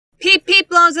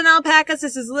cows and alpacas,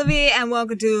 this is Livy, and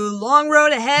welcome to Long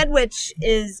Road Ahead, which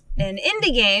is an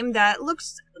indie game that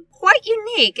looks quite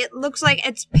unique. It looks like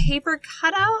it's paper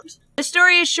cutout. The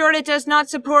story is short, it does not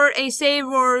support a save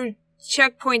or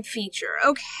checkpoint feature.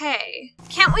 Okay.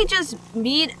 Can't we just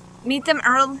meet them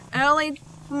early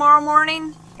tomorrow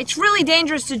morning? It's really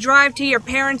dangerous to drive to your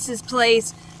parents'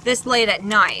 place this late at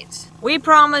night. We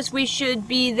promised we should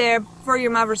be there for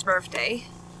your mother's birthday.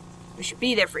 We should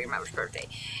be there for your mother's birthday.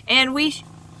 And we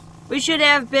should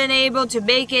have been able to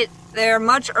make it there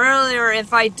much earlier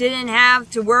if I didn't have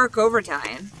to work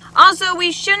overtime. Also,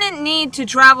 we shouldn't need to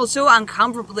travel so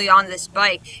uncomfortably on this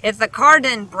bike if the car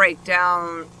didn't break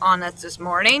down on us this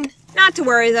morning. Not to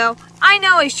worry though, I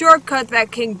know a shortcut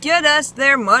that can get us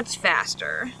there much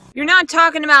faster. You're not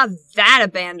talking about that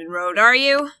abandoned road, are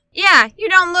you? Yeah, you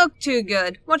don't look too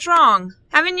good. What's wrong?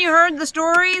 Haven't you heard the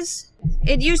stories?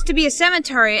 It used to be a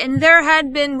cemetery, and there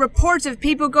had been reports of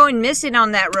people going missing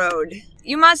on that road.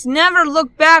 You must never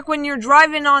look back when you're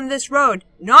driving on this road,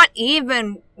 not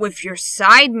even with your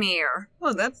side mirror.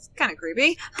 Oh, that's kind of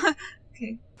creepy.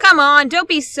 Okay. Come on, don't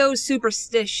be so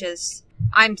superstitious.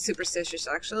 I'm superstitious,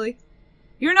 actually.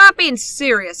 You're not being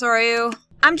serious, are you?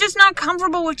 I'm just not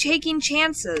comfortable with taking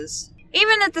chances.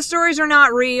 Even if the stories are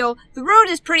not real, the road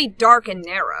is pretty dark and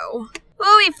narrow.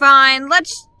 We'll be fine.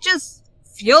 Let's just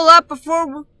fuel up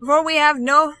before we have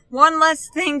one less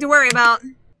thing to worry about.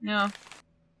 No.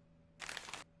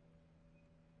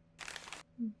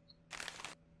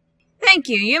 Thank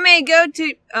you. You may go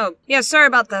to... Oh, yeah, sorry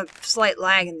about the slight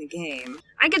lag in the game.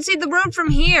 I can see the road from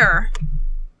here.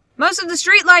 Most of the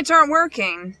streetlights aren't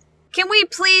working. Can we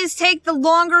please take the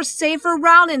longer, safer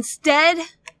route instead?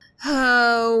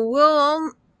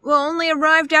 Oh, we'll only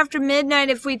arrive after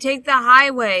midnight if we take the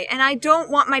highway, and I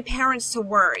don't want my parents to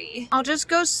worry. I'll just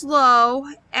go slow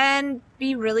and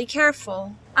be really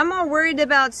careful. I'm more worried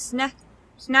about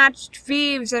snatched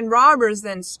thieves and robbers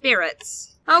than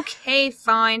spirits. Okay,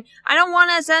 fine. I don't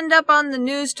want us to end up on the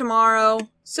news tomorrow,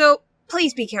 so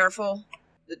please be careful.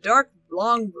 The dark,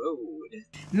 long road.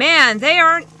 Man, they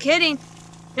aren't kidding.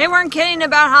 They weren't kidding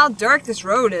about how dark this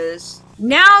road is.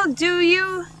 Now, do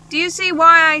you see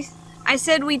why I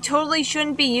said we totally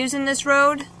shouldn't be using this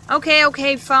road?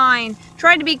 Okay, fine.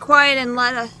 Try to be quiet and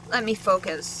let me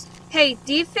focus. Hey,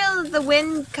 do you feel the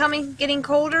wind getting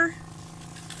colder?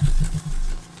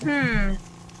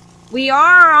 We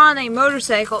are on a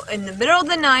motorcycle in the middle of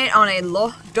the night on a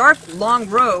dark, long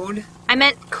road. I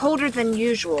meant colder than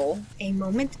usual. A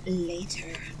moment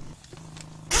later.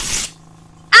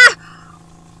 Ah!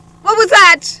 What was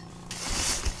that?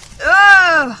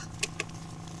 Ugh!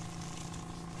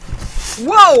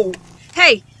 Whoa!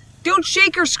 Hey, don't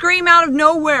shake or scream out of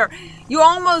nowhere. You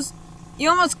almost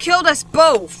killed us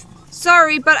both.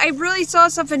 Sorry, but I really saw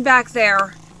something back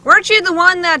there. Weren't you the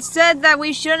one that said that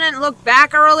we shouldn't look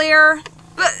back earlier?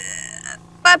 But,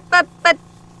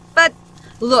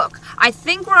 look, I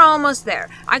think we're almost there.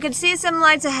 I could see some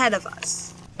lights ahead of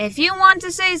us. If you want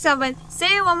to say something,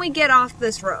 say it when we get off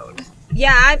this road.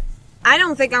 Yeah, I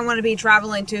don't think I want to be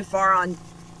traveling too far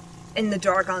in the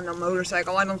dark on a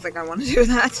motorcycle. I don't think I want to do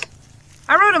that.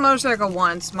 I rode a motorcycle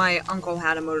once. My uncle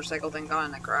had a motorcycle that got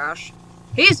in a crash.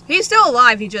 He's still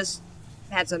alive. He just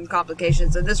had some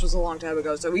complications, and this was a long time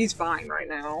ago, so he's fine right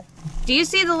now. Do you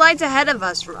see the lights ahead of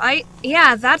us, right?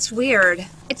 Yeah, that's weird.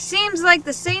 It seems like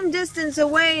the same distance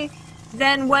away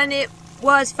than when it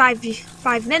was five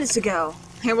minutes ago.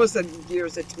 It wasn't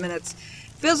years, it's minutes.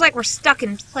 Feels like we're stuck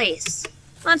in place.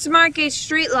 Let's mark a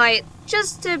streetlight,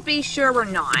 just to be sure we're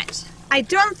not. I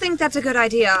don't think that's a good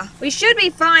idea. We should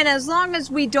be fine as long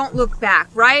as we don't look back,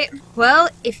 right? Well,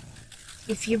 if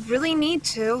you really need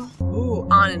to. Ooh,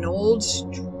 on an old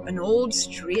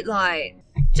streetlight.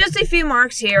 Just a few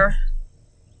marks here.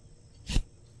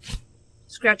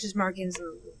 Scratches, markings,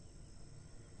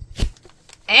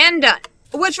 and done.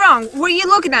 What's wrong? What are you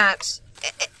looking at?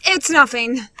 It's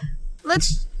nothing.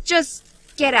 Let's just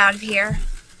get out of here.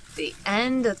 The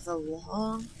end of the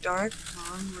long, dark,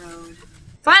 long road.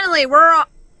 Finally, we're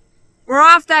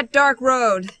off that dark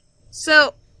road.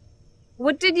 So,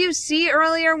 what did you see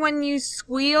earlier when you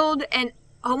squealed and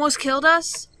almost killed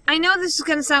us? I know this is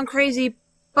gonna sound crazy,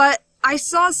 but I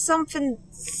saw something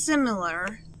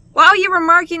similar. While you were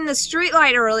marking the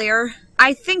streetlight earlier,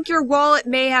 I think your wallet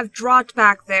may have dropped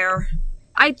back there.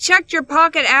 I checked your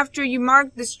pocket after you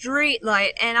marked the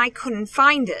streetlight and I couldn't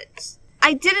find it.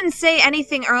 I didn't say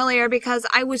anything earlier because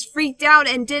I was freaked out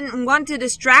and didn't want to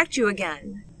distract you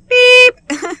again. Beep!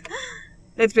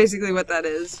 That's basically what that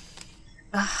is.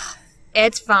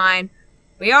 It's fine.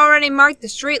 We already marked the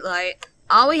streetlight.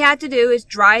 All we had to do is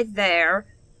drive there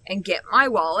and get my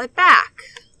wallet back.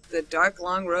 The dark,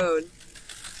 long road.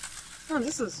 Oh,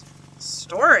 this is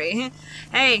story.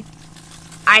 Hey,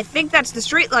 I think that's the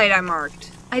streetlight I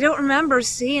marked. I don't remember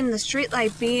seeing the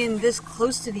streetlight being this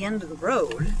close to the end of the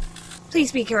road.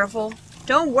 Please be careful.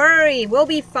 Don't worry, we'll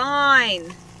be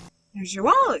fine. There's your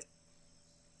wallet.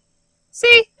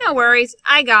 See? No worries.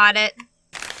 I got it.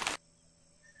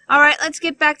 Alright, let's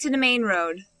get back to the main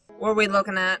road. What are we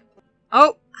looking at?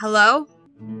 Oh, hello?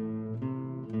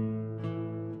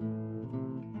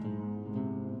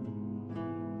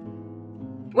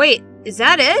 Wait, is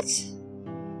that it?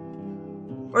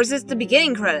 Or is this the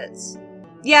beginning credits?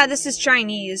 Yeah, this is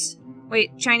Chinese.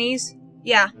 Wait, Chinese?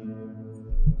 Yeah.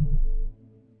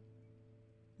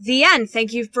 The end.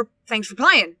 Thanks for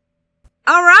playing.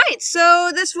 Alright,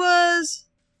 so this was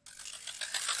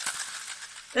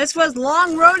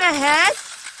Long Road Ahead.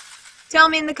 Tell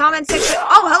me in the comment section.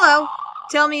 Oh, hello.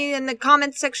 Tell me in the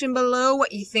comment section below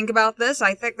what you think about this.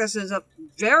 I think this is a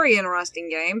very interesting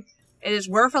game. It is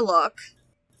worth a look.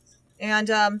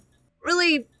 And,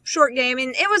 really short game.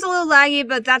 And it was a little laggy,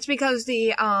 but that's because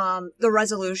the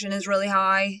resolution is really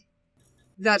high.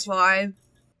 That's why.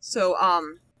 So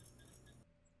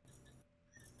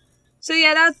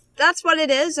yeah, that's what it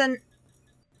is, and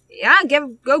yeah,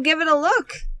 go give it a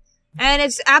look. And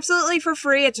it's absolutely for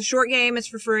free. It's a short game. It's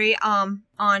for free. On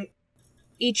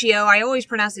Itch.io. I always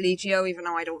pronounce it Itch.io, even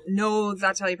though I don't know if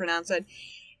that's how you pronounce it.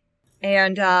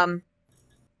 And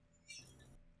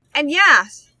yeah.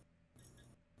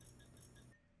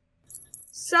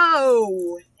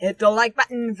 So hit the like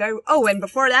button. Oh, and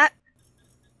before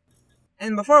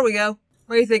we go,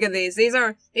 what do you think of these? These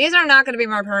are not going to be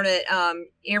my permanent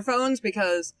earphones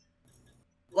because,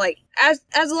 like, as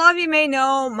a lot of you may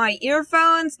know, my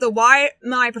earphones,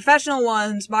 my professional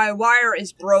ones, my wire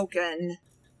is broken.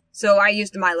 So I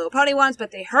used the My Little Pony ones,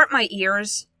 but they hurt my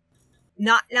ears.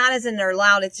 Not as in they're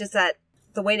loud, it's just that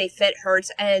the way they fit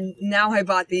hurts, and now I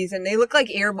bought these, and they look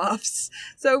like earmuffs.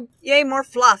 So, yay, more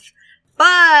fluff.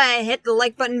 But hit the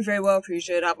like button, very well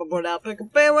appreciated. Hop aboard, pick a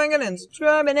bandwagon, and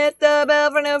subscribe, and hit the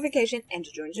bell for notification, and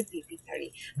to join the PP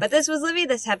party. But this was Livy,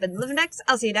 this happened Live Next.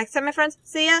 I'll see you next time, my friends.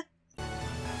 See ya!